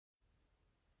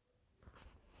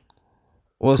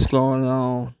What's going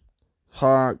on,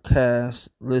 podcast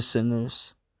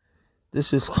listeners?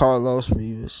 This is Carlos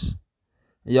Rivas.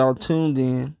 Y'all tuned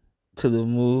in to the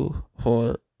Move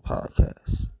Forward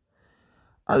podcast.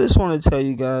 I just want to tell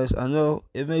you guys, I know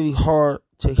it may be hard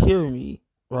to hear me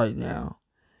right now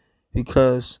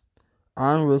because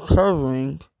I'm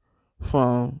recovering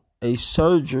from a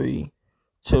surgery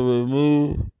to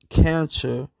remove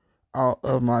cancer out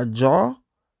of my jaw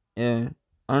and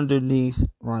underneath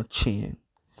my chin.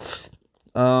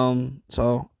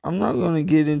 So I'm not going to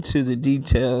get into the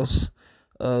details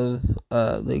of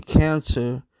the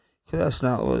cancer because that's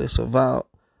not what it's about.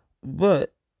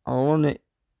 But I want to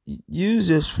use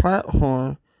this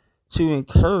platform to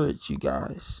encourage you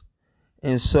guys.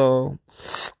 And so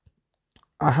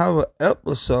I have an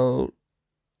episode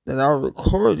that I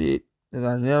recorded that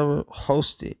I never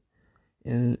hosted.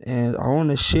 And I want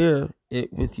to share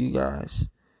it with you guys.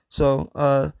 So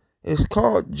it's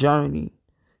called Journey.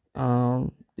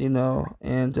 And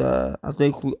I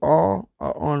think we all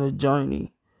are on a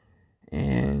journey.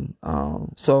 And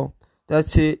so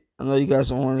that's it. I know you guys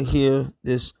don't want to hear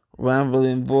this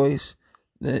rambling voice.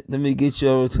 Let me get you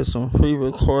over to some free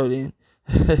recording.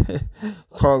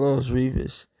 Carlos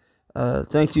Rivas.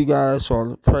 Thank you guys for all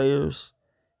the prayers.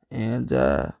 And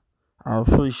I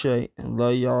appreciate and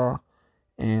love y'all.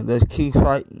 And let's keep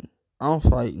fighting. I'm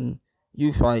fighting.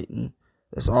 You fighting.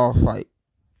 Let's all fight.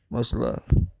 Much love.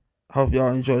 Hope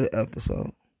y'all enjoy the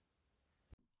episode.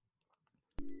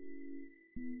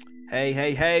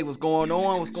 Hey, what's going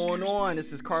on?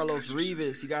 This is Carlos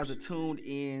Rivas. You guys are tuned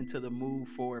in to the Move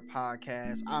Forward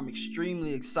podcast. I'm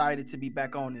extremely excited to be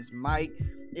back on this mic.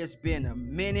 It's been a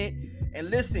minute. And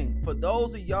listen, for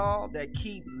those of y'all that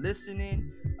keep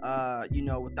listening,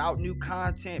 without new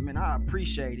content, man, I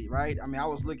appreciate it, right? I mean, I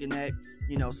was looking at,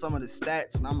 some of the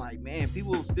stats and I'm like, man,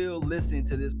 people still listen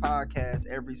to this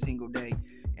podcast every single day.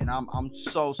 And I'm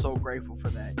so grateful for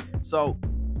that. So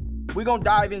we're going to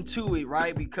dive into it,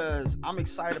 right? Because I'm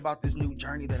excited about this new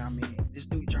journey that I'm in. This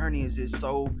new journey is just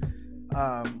so,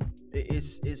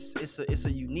 it's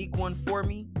a unique one for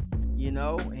me, and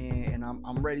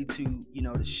I'm ready to,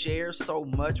 to share so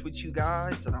much with you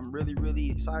guys that I'm really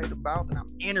excited about, that I'm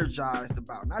energized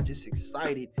about. Not just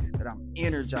excited, that I'm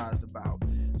energized about.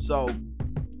 So,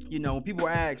 when people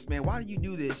ask, man, why do you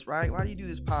do this, right? Why do you do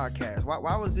this podcast?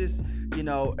 Why was this,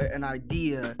 an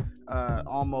idea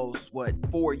almost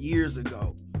 4 years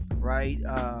ago, right?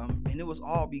 And it was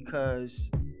all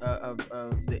because of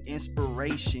the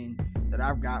inspiration that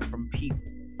I've got from people,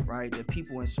 right? That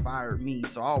people inspired me.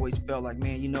 So I always felt like,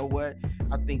 man, you know what?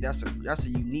 I think that's a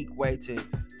unique way to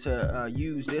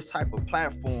use this type of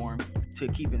platform to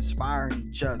keep inspiring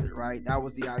each other, right? That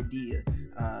was the idea.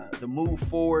 The Move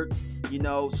Forward,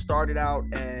 started out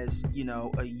as,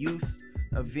 a youth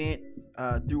event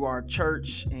through our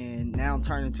church, and now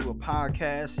turned into a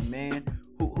podcast. And man,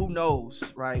 who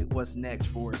knows, right, what's next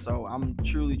for it. So I'm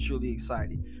truly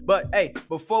excited. But hey,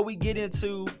 before we get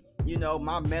into,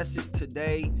 my message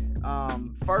today,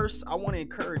 first, I want to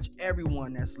encourage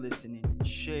everyone that's listening,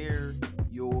 share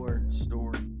your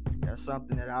story. That's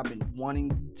something that I've been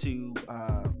wanting to,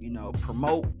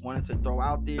 promote, wanting to throw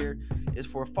out there, is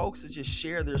for folks to just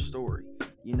share their story.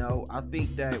 I think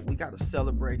that we got to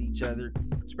celebrate each other,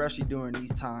 especially during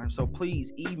these times. So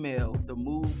please email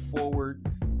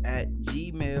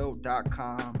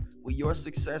themoveforward@gmail.com with your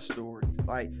success story.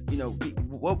 Like,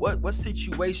 what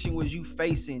situation was you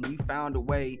facing? You found a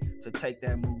way to take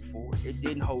that move forward. It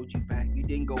didn't hold you back. You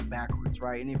didn't go backwards,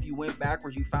 right? And if you went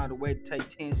backwards, you found a way to take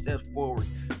 10 steps forward.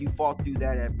 You fought through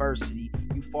that adversity.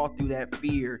 You fought through that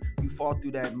fear. You fought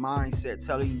through that mindset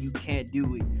telling you can't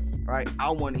do it. Right? I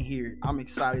want to hear it. I'm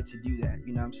excited to do that.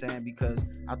 You know what I'm saying? Because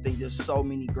I think there's so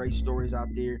many great stories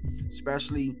out there,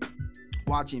 especially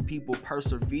watching people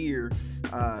persevere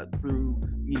through,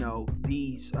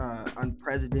 these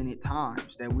unprecedented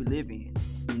times that we live in,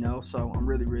 so I'm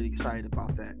really excited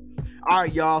about that. All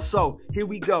right, y'all. So here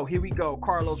we go.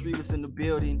 Carlos Rivas in the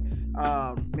building.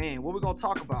 Man, what we're going to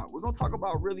talk about? We're going to talk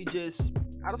about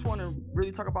I just want to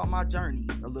really talk about my journey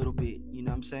a little bit. You know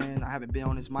what I'm saying? I haven't been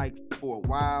on this mic for a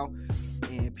while,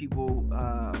 and people,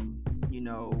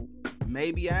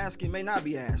 may be asking, may not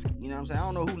be asking. You know what I'm saying? I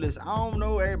don't know who listens. I don't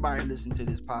know everybody listen to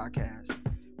this podcast,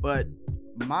 but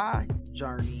my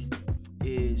journey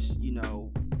is,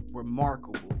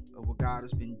 remarkable of what God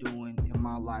has been doing in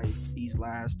my life these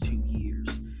last 2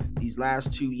 years. These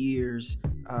last 2 years,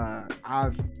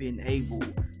 I've been able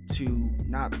to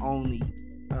not only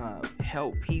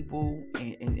help people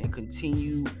and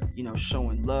continue,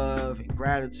 showing love and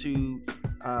gratitude,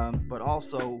 but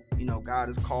also, God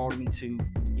has called me to,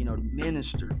 to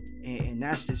minister. And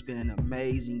that's just been an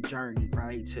amazing journey,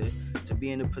 right? To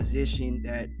be in a position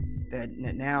that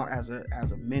now as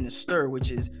a minister,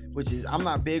 which is I'm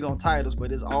not big on titles,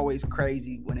 but it's always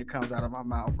crazy when it comes out of my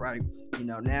mouth, right?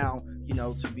 Now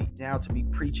to be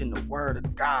preaching the word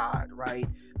of God, right?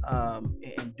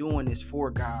 And doing this for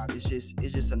God, it's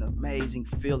just an amazing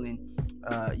feeling,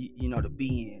 to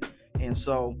be in. And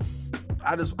so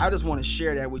I just want to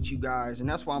share that with you guys, and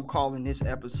that's why I'm calling this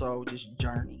episode just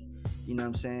Journey. You know what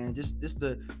I'm saying? Just this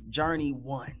the journey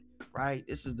one, right?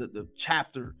 This is the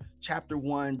chapter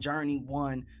one, journey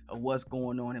one of what's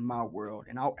going on in my world,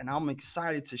 and I'm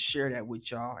excited to share that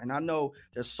with y'all. And I know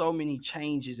there's so many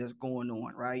changes that's going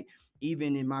on, right?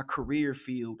 Even in my career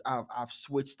field, I've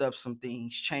switched up some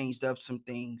things, changed up some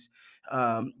things,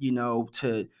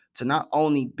 to not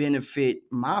only benefit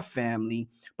my family,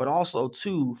 but also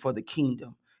too for the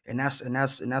kingdom. And that's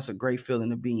a great feeling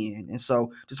to be in. And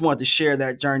so just wanted to share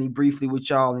that journey briefly with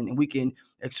y'all, and we can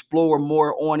explore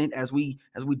more on it as we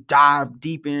dive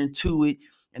deeper into it,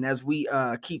 and as we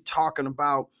keep talking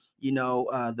about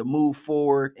the move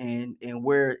forward, and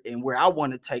where I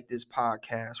want to take this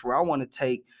podcast, where I want to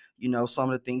take some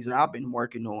of the things that I've been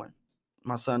working on.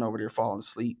 My son over there falling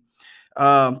asleep.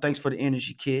 Thanks for the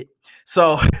energy, kid.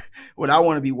 So, what I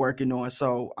want to be working on.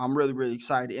 So, I'm really, really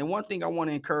excited. And one thing I want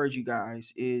to encourage you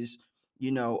guys is,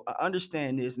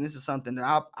 understand this, and this is something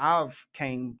that I've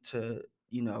came to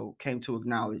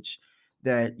acknowledge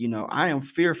that I am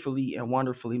fearfully and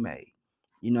wonderfully made.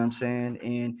 You know what I'm saying?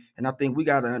 And I think we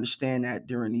got to understand that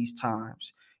during these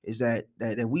times is that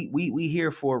we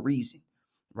here for a reason,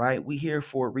 right? We here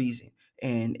for a reason,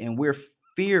 and we're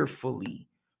fearfully,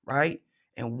 right,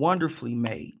 and wonderfully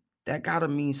made. That gotta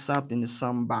mean something to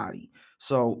somebody.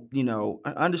 So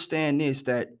understand this,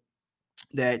 that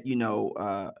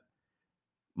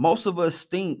most of us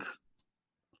think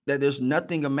that there's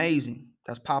nothing amazing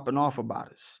that's popping off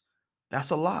about us.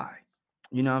 That's a lie.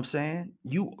 You know what I'm saying?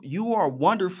 You are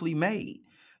wonderfully made.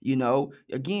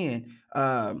 Again,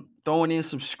 throwing in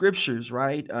some scriptures,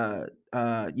 right?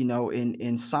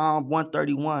 In Psalm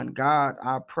 131, God,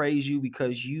 I praise you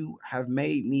because you have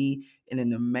made me in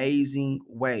an amazing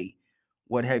way.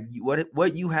 What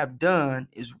you have done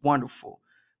is wonderful.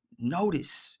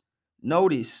 Notice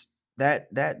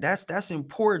that's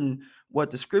important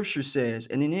what the scripture says.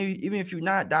 And then even if you're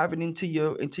not diving into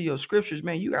your scriptures,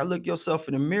 man, you gotta look yourself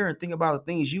in the mirror and think about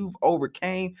the things you've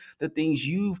overcame, the things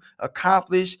you've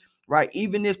accomplished, right?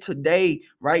 Even if today,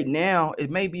 right now, it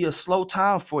may be a slow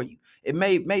time for you. It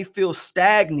may feel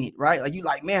stagnant, right? Like you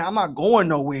like, man, I'm not going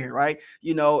nowhere, right?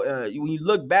 When you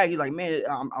look back, you're like, man,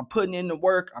 I'm putting in the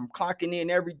work, I'm clocking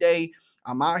in every day,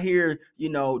 I'm out here,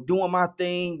 doing my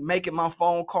thing, making my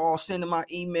phone calls, sending my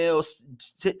emails,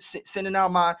 sending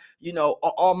out my,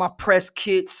 all my press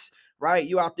kits, right?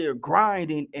 You out there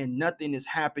grinding and nothing is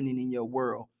happening in your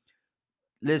world.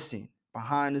 Listen,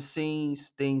 behind the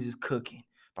scenes, things is cooking.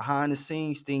 Behind the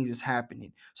scenes, things is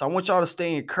happening. So I want y'all to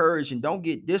stay encouraged and don't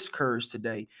get discouraged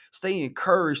today. Stay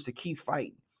encouraged to keep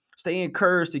fighting. Stay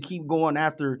encouraged to keep going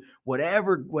after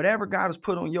whatever God has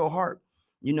put on your heart.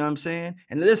 You know what I'm saying?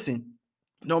 And listen,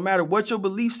 no matter what your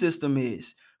belief system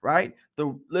is, right?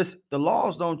 The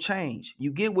laws don't change.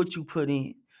 You get what you put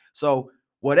in. So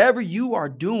whatever you are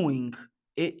doing,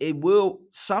 it will,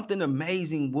 something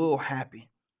amazing will happen,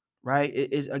 right?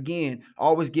 It is, again, I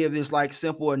always give this like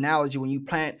simple analogy. When you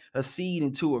plant a seed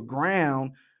into a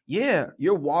ground, yeah,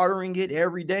 you're watering it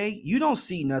every day. You don't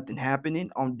see nothing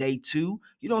happening on day 2.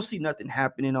 You don't see nothing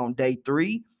happening on day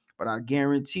 3. But I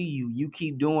guarantee you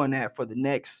keep doing that for the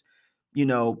next,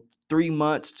 3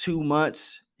 months, 2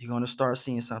 months, you're going to start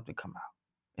seeing something come out.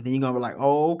 And then you're going to be like,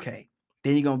 oh, okay.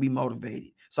 Then you're going to be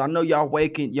motivated. So I know y'all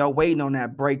waiting on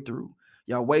that breakthrough.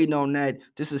 Y'all waiting on that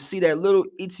just to see that little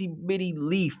itsy bitty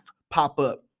leaf pop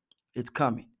up. It's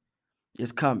coming.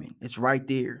 It's coming. It's right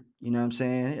there. You know what I'm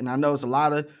saying? And I know it's a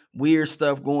lot of weird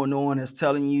stuff going on that's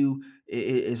telling you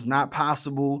it's not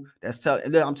possible.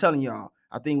 I'm telling y'all,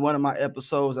 I think one of my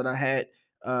episodes that I had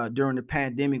during the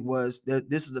pandemic was that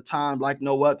this is a time like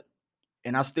no other.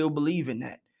 And I still believe in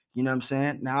that. You know what I'm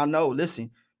saying? Now I know,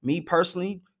 listen, me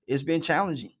personally, it's been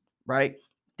challenging, right?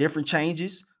 Different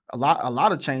changes, a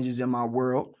lot of changes in my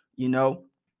world,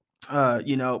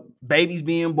 babies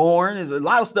being born. There's a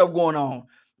lot of stuff going on,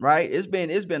 right? It's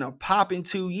been a popping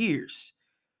 2 years.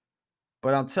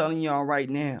 But I'm telling y'all right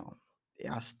now,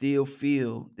 I still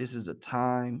feel this is a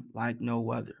time like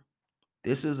no other.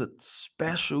 This is a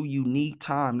special, unique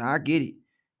time. Now I get it.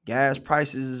 Gas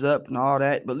prices is up and all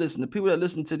that. But listen, the people that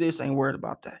listen to this ain't worried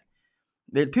about that.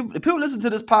 The people listen to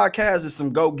this podcast is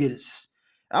some go-getters.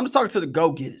 I'm just talking to the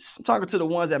go-getters. I'm talking to the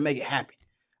ones that make it happen.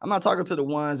 I'm not talking to the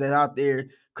ones that out there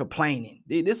complaining.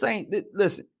 This ain't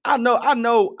listen. I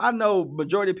know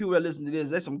majority of people that listen to this,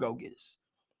 they some go-getters.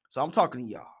 So I'm talking to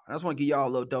y'all. I just want to give y'all a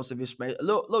little dose of information, a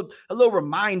little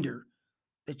reminder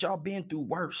that y'all been through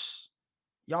worse.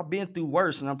 Y'all been through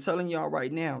worse. And I'm telling y'all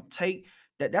right now, take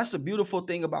that. That's a beautiful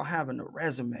thing about having a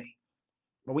resume.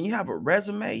 But when you have a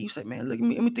resume, you say, man, look, let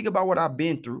me think about what I've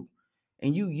been through.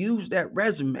 And you use that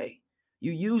resume,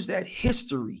 you use that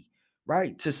history,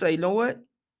 right? To say, you know what?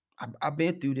 I've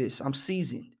been through this. I'm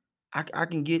seasoned. I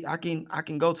can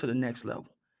go to the next level.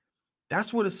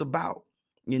 That's what it's about,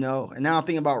 you know. And now I'm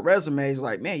thinking about resumes,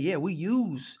 like, man, yeah, we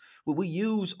use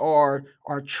our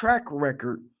track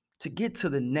record to get to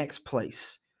the next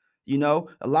place. You know,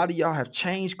 a lot of y'all have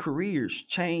changed careers,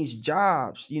 changed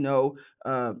jobs,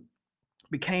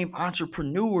 became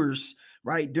entrepreneurs,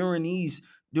 right? During these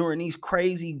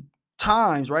crazy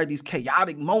times, right? These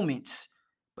chaotic moments.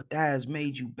 But that has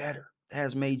made you better. That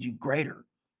has made you greater.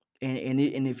 And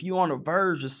if you're on the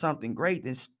verge of something great,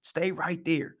 then stay right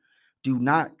there. Do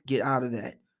not get out of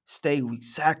that. Stay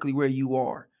exactly where you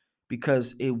are,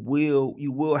 because you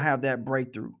will have that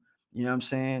breakthrough. You know what I'm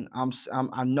saying?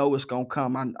 I know it's gonna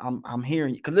come. I'm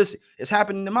hearing you. Cause listen, it's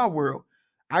happening in my world.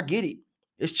 I get it.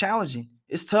 It's challenging.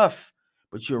 It's tough,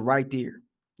 but you're right there.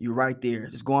 You're right there.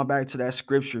 Just going back to that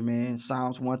scripture, man.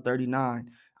 Psalms 139.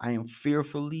 I am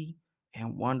fearfully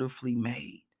and wonderfully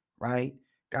made. Right?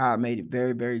 God made it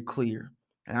very, very clear.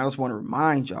 And I just want to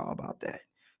remind y'all about that.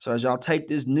 So as y'all take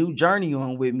this new journey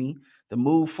on with me, the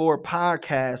Move Forward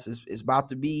podcast is about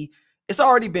to be, it's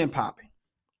already been popping.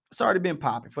 It's already been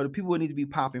popping for the people who need to be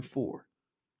popping for,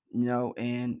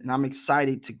 and I'm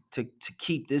excited to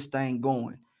keep this thing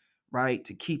going, right?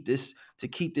 To keep this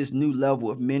new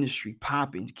level of ministry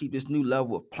popping, to keep this new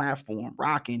level of platform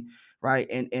rocking, right?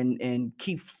 And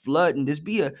keep flooding. I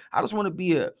just want to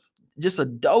be just a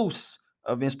dose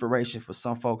of inspiration for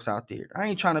some folks out there. I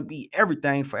ain't trying to be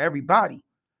everything for everybody.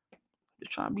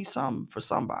 Just trying to be something for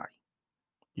somebody.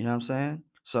 You know what I'm saying?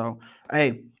 So,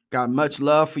 hey, got much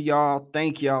love for y'all.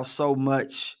 Thank y'all so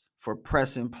much for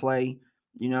pressing play.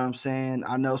 You know what I'm saying?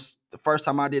 I know the first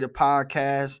time I did a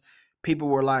podcast, people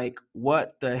were like,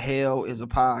 what the hell is a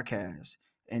podcast?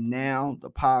 And now the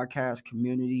podcast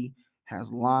community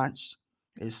has launched.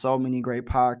 There's so many great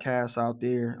podcasts out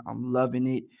there. I'm loving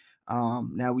it.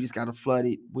 Now we just got to flood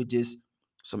it with just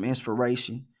some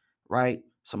inspiration, right?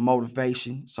 Some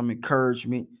motivation, some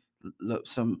encouragement,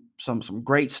 some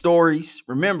great stories.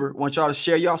 Remember, I want y'all to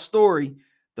share y'all story.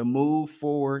 The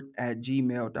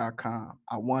moveforward@gmail.com.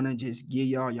 I want to just give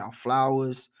y'all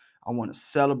flowers. I want to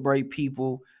celebrate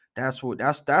people. That's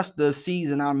the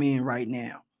season I'm in right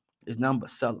now. It's nothing but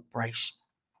celebration.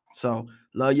 So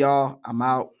love y'all. I'm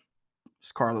out.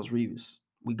 It's Carlos Rivas.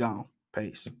 We gone.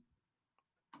 Peace.